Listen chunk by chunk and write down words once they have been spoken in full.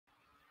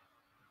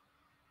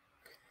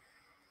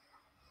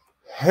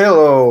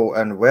Hello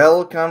and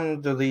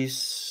welcome to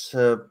this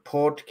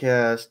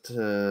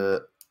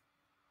podcast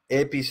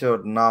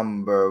episode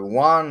number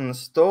 1,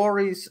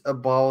 Stories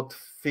about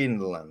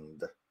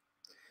Finland.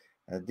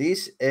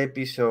 This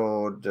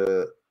episode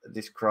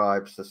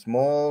describes a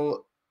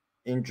small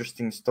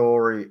interesting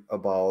story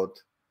about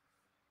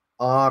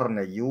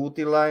Aarne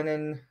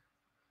Juutilainen,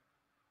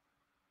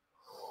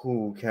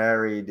 who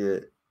carried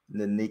the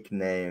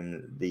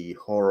nickname the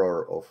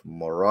Horror of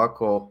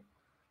Morocco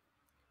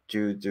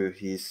due to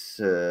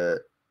his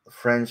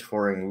French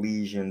Foreign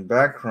Legion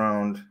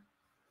background.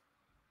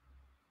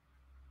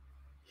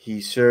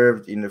 He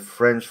served in the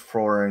French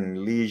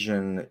Foreign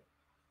Legion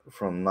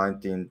from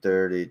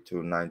 1930 to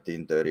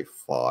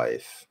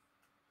 1935.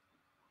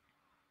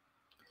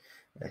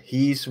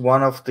 He's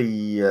one of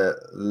the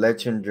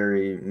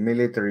legendary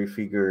military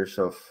figures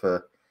of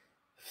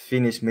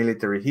Finnish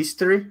military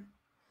history.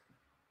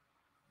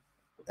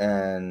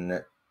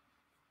 And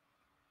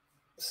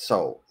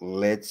so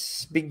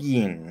let's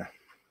begin.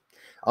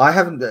 I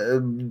haven't,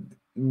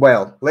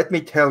 let me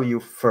tell you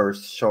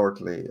first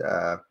shortly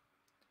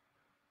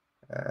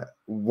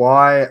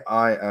why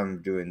I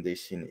am doing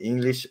this in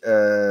English.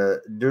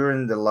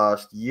 During the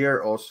last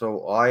year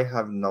also, I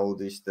have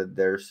noticed that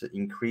there's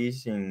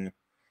increasing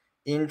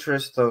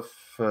interest of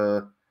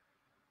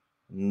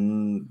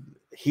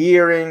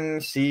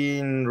hearing,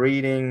 seeing,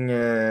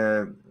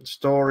 reading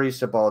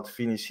stories about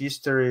Finnish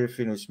history,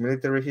 Finnish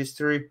military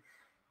history,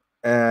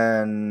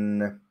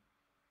 and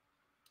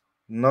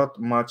not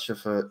much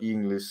of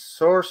English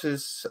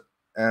sources,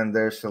 and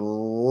there's a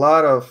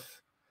lot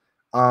of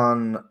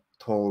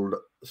untold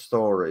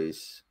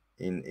stories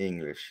in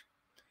English,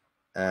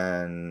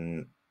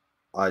 and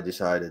I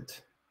decided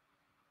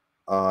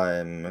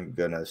I'm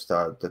gonna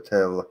start to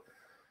tell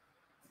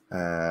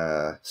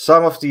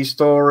some of these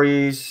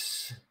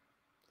stories,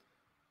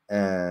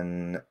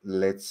 and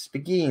let's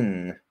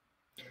begin.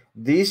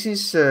 This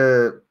is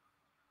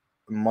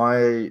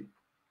my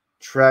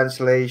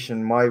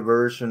translation, my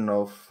version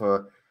of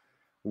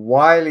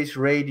Wiley's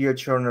radio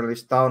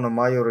journalist Tauno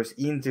Majoris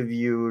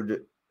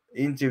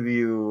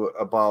interview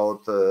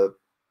about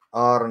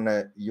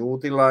Aarne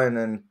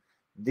Juutilainen.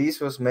 This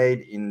was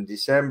made in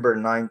December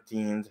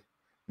 19th,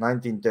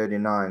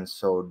 1939,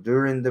 so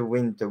during the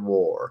Winter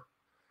War.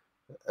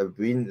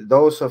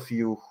 Those of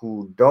you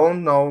who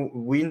don't know,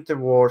 Winter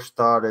War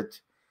started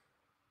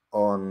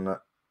on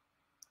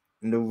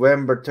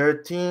November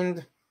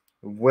 13th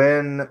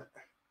when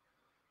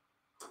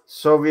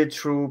Soviet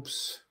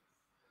troops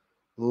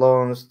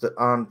launched the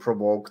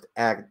unprovoked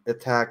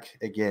attack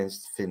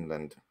against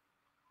Finland.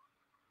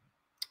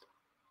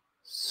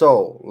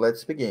 So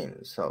let's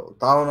begin. So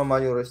Tauno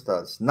Majori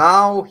starts.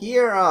 Now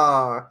here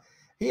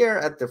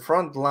at the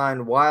front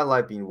line, while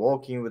I've been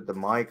walking with the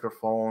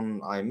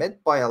microphone, I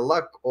met by a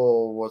luck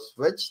or was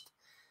fetched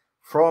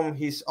from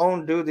his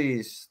own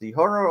duties, the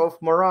Horror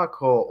of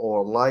Morocco,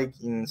 or like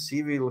in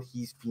civil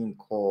he's been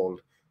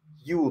called,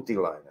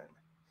 Juutilainen.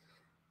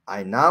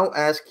 I now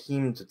ask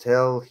him to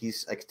tell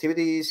his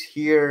activities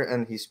here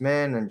and his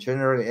men and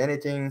generally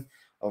anything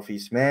of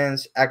his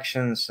men's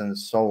actions and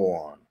so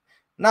on.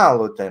 Now,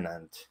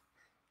 Lieutenant,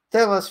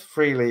 tell us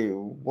freely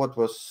what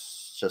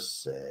was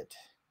just said.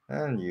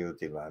 And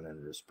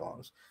Juutilainen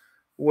responds,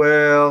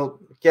 well,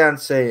 can't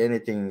say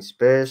anything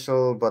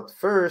special, but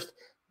first,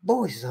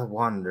 boys are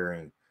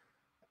wondering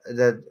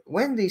that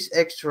when these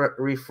extra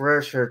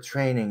refresher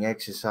training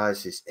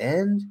exercises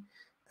end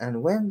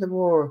and when the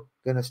war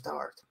gonna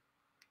start.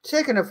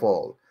 Second of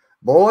all,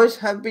 boys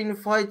have been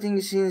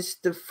fighting since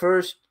the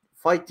first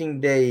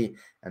fighting day,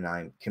 and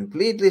I'm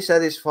completely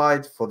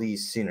satisfied for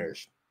these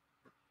sinners.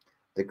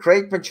 The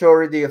great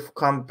majority of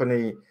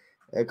company's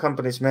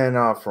men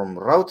are from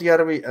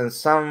Rautjärvi and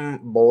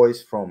some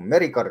boys from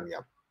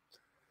Merikarvia.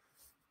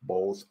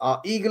 Both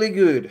are equally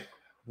good.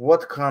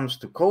 What comes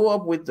to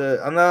co-op with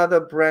the another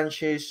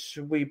branches,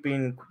 we've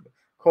been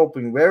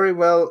coping very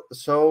well,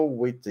 so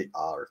with the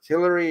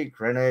artillery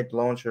grenade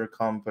launcher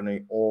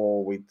company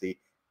or with the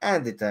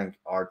anti-tank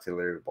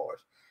artillery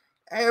boys.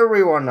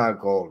 Everyone are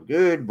called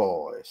good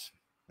boys.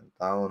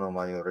 Tauno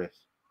Majori.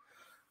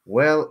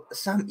 Well,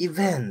 some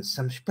event,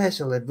 some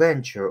special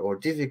adventure or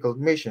difficult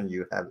mission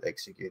you have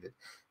executed.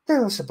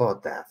 Tell us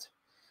about that.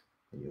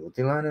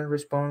 Juutilainen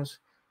responds,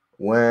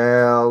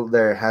 well,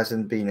 there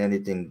hasn't been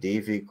anything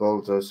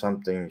difficult or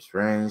something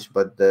strange,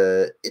 but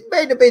it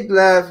made a bit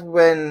laugh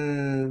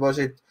when, was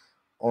it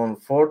on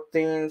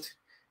 14th,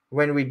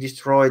 when we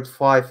destroyed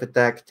 5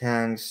 attack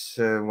tanks,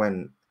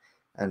 when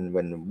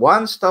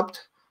one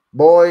stopped,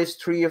 boys,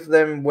 3 of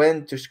them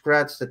went to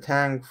scratch the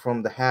tank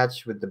from the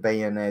hatch with the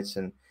bayonets,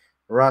 and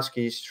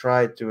Ruskies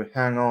tried to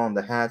hang on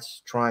the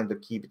hatch, trying to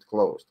keep it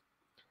closed.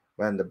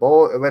 When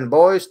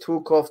boys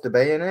took off the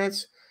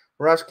bayonets,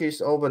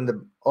 Ruskies opened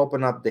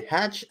up the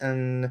hatch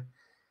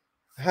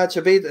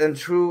a bit and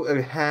threw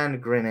a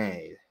hand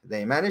grenade.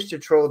 They managed to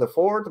throw the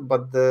fourth,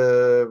 but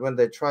when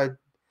they tried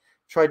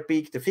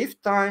peek the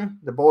 5th time,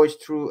 the boys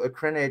threw a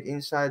grenade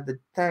inside the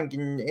tank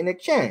in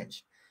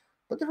exchange.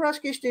 But the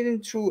Ruskies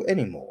didn't throw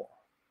any more.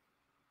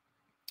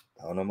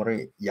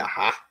 Taunomari,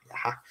 yaha,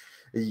 yaha.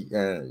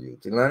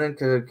 Juutilainen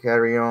could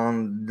carry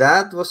on.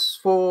 That was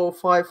for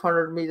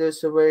 500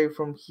 meters away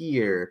from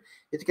here.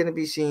 It can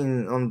be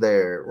seen on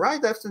there,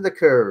 right after the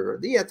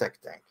curve, the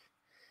attack tank.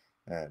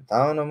 And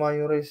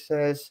Taunomayuri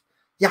says,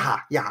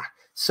 yeah, yeah.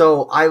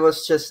 So I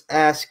was just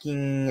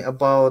asking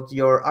about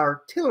your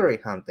artillery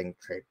hunting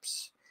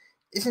trips.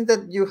 Isn't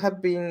that you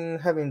have been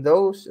having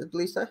those? At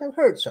least I have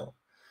heard so.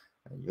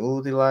 And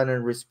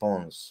Juutilainen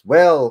responds,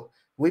 well,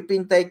 we've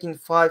been taking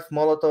 5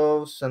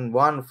 Molotovs and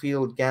 1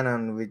 field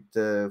cannon with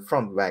the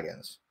front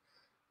wagons.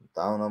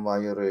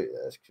 Taunomayuri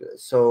asks,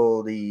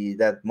 so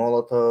that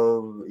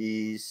Molotov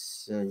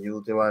is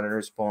Juutilainen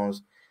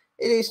response.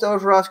 It is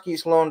those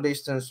Ruskies long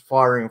distance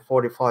firing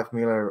 45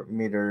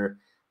 millimeter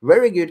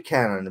very good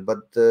cannon,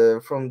 but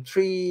from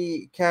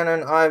 3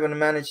 cannon Ivan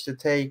managed to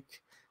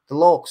take the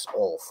locks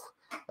off.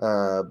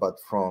 But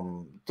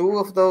from 2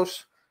 of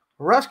those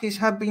Ruskies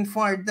have been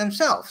fired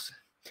themselves.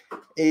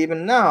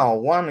 Even now,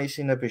 one is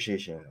in a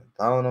position.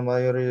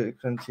 Taunomayuri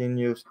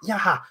continues,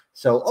 yeah,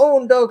 so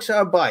own dogs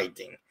are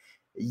biting.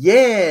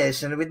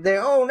 Yes, and with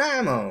their own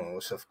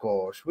ammos, of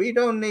course. We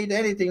don't need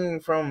anything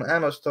from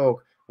ammo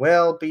stock.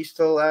 Well,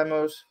 pistol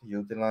ammos,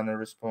 Juutilainen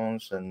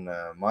responds, and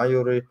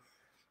Mayuri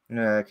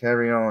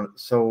carry on.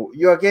 So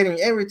you are getting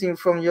everything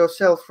from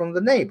yourself from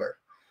the neighbor.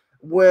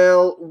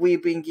 Well,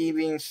 we've been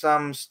giving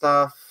some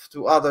stuff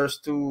to others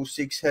too.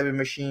 6 heavy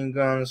machine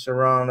guns,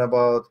 around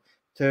about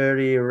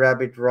 30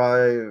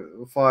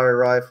 fire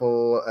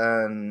rifle,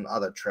 and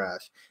other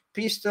trash.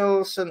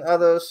 Pistols and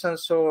others, and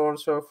so on and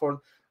so forth.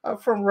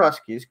 From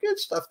Ruskies. Good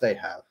stuff they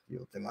have,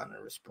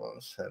 Juutilainen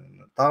responds.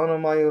 And Tauno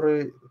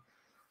Mayuri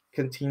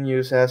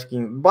continues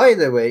asking, by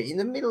the way, in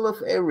the middle of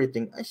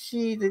everything, I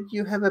see that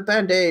you have a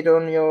band-aid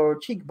on your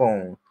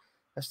cheekbone.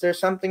 Is there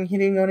something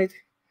hitting on it?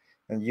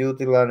 And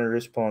Juutilainen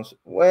responds,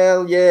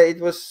 well, yeah,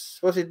 was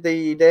it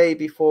the day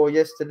before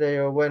yesterday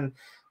or when?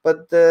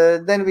 But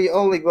then we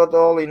only got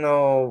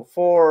all,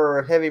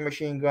 4 heavy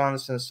machine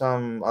guns and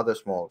some other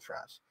small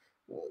trash.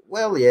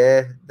 Well,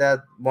 yeah,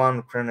 that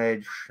one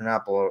grenade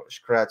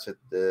scratched a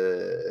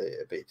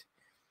bit.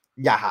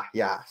 Yeah,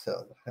 yeah.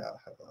 So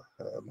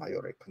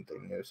Mayuri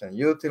continues, and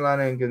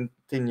Juutilainen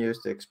continues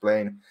to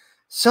explain.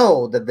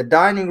 So that the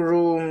dining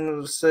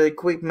room's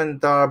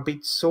equipment are a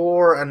bit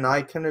sore, and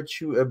I cannot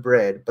chew a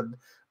bread. But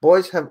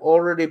boys have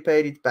already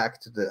paid it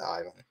back to the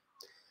island.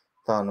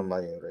 Tano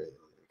Mayuri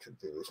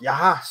continues.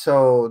 Yeah,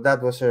 so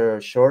that was a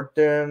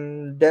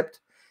short-term debt.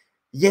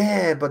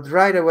 Yeah, but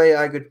right away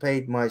I could pay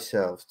it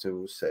myself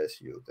too, says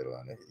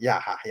Juutilainen.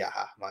 Yeah, yeah,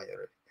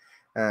 Mayuri.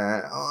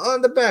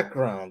 On the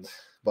background,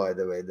 by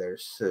the way,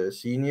 there's a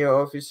senior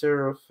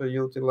officer of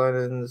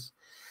Utilainen's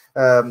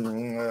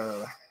um,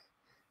 uh,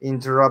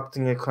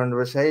 interrupting a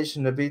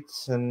conversation a bit,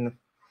 and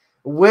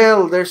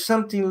well, there's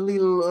something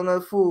little on the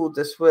food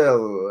as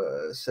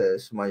well,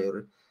 says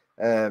Major.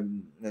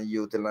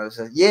 Utilainen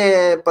says,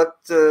 yeah, but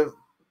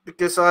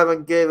because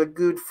Ivan gave a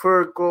good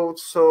fur coat,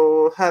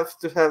 so have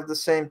to have the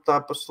same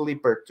type of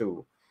slipper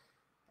too.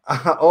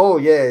 Oh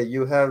yeah,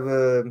 you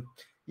have.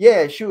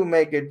 Yeah,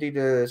 shoemaker did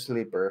a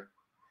slipper.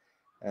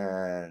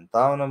 And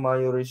Tauno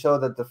Mayuri show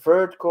that the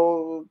third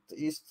code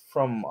is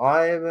from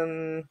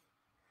Ivan.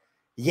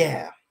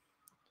 Yeah,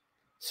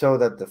 so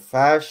that the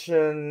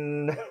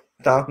fashion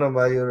Tauno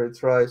Mayuri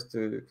tries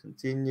to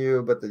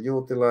continue, but the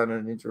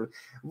Juutilainen intro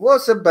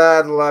was a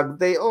bad luck.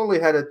 They only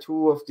had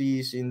 2 of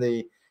these in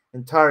the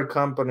entire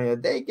company.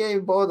 They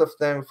gave both of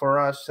them for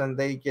us, and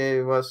they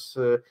gave us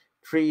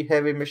 3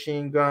 heavy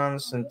machine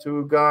guns and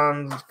 2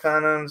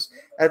 cannons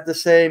at the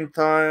same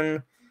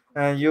time.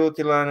 And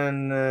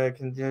Juutilainen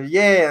continued,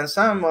 yeah, and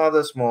some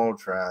other small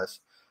trash.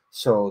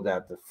 So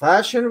that the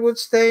fashion would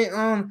stay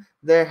on,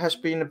 there has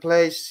been a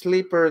place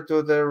sleeper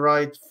to the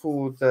right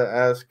foot,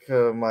 asked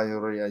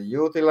Majoria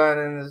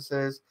Juutilainen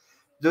says.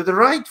 Do the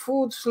right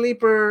foot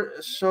sleeper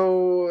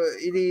so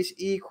it is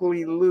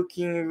equally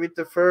looking with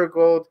the fur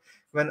coat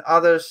when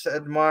others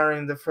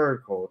admiring the fur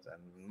coat?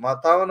 And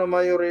Matauno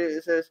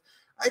Majori says,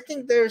 I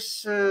think there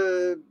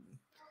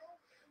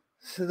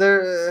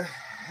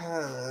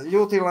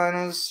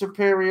Utilainen's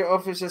superior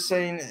officer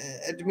saying,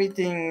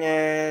 admitting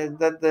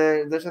that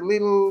there's a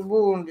little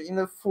wound in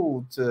the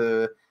foot.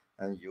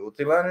 And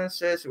Utilainen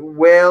says,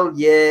 well,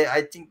 yeah,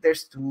 I think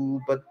there's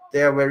 2, but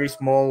they're very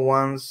small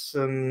ones.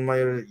 And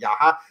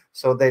yeah,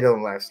 so they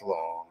don't last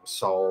long.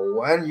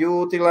 So, and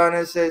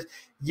Utilainen says,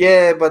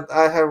 yeah, but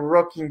I have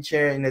rocking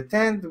chair in a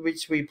tent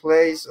which we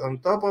place on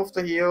top of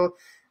the hill,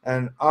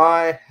 and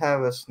I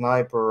have a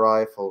sniper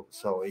rifle.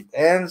 So it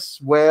ends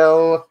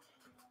well.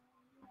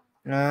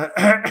 uh,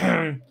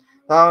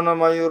 Tauno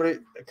Mayuri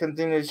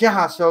continues,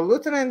 yeah, so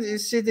Lieutenant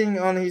is sitting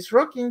on his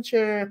rocking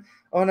chair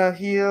on a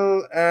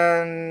hill,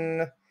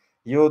 and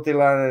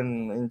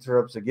Juutilainen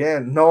interrupts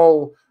again.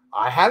 No,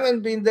 I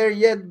haven't been there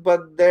yet,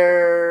 but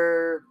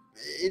there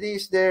it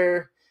is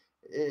there.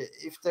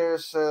 If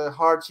there's a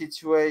hard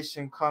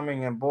situation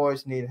coming and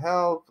boys need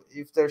help,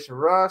 if there's a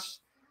rush,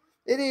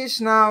 it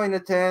is now in a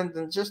tent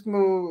and just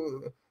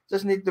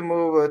need to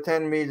move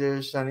 10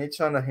 meters and it's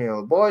on a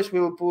hill. Boys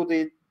will put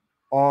it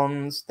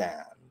on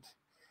stand.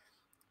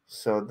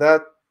 So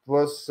that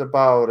was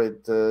about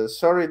it.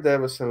 Sorry,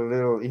 there was a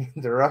little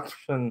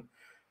interruption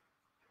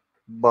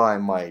by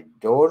my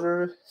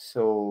daughter,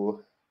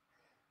 so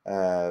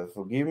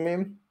forgive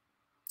me.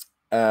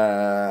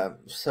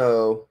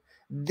 So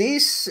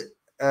this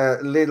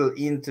little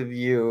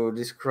interview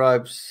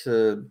describes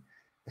a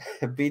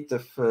bit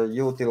of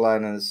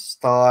Juutilainen's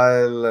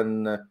style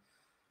and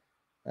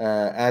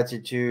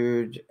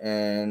attitude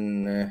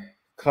and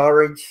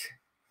courage.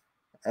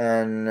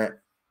 And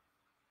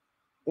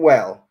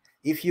well,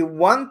 if you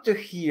want to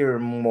hear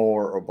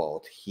more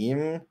about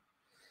him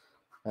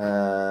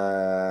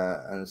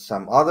and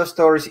some other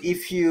stories,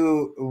 if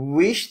you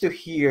wish to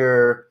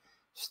hear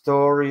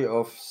story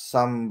of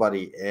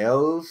somebody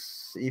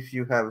else, if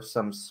you have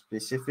some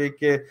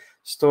specific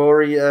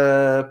story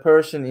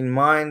person in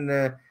mind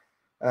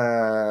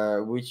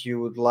which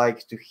you would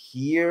like to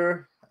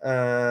hear,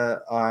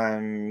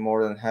 I'm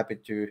more than happy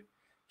to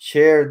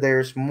share.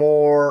 There's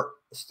more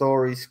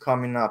stories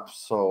coming up,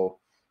 so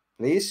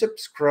please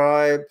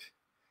subscribe,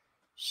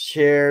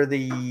 share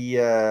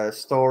the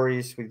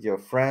stories with your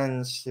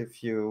friends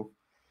if you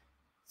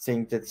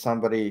think that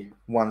somebody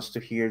wants to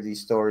hear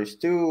these stories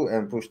too,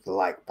 and push the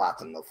like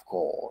button, of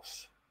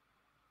course.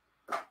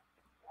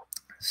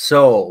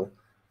 So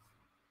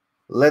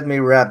let me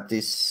wrap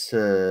this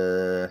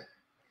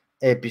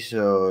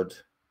episode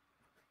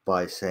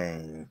by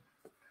saying,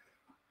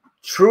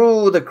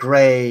 through the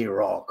gray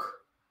rock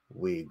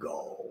we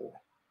go,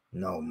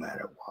 no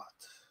matter what.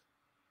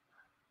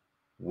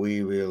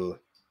 We will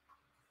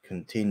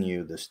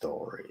continue the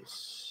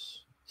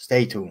stories.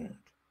 Stay tuned.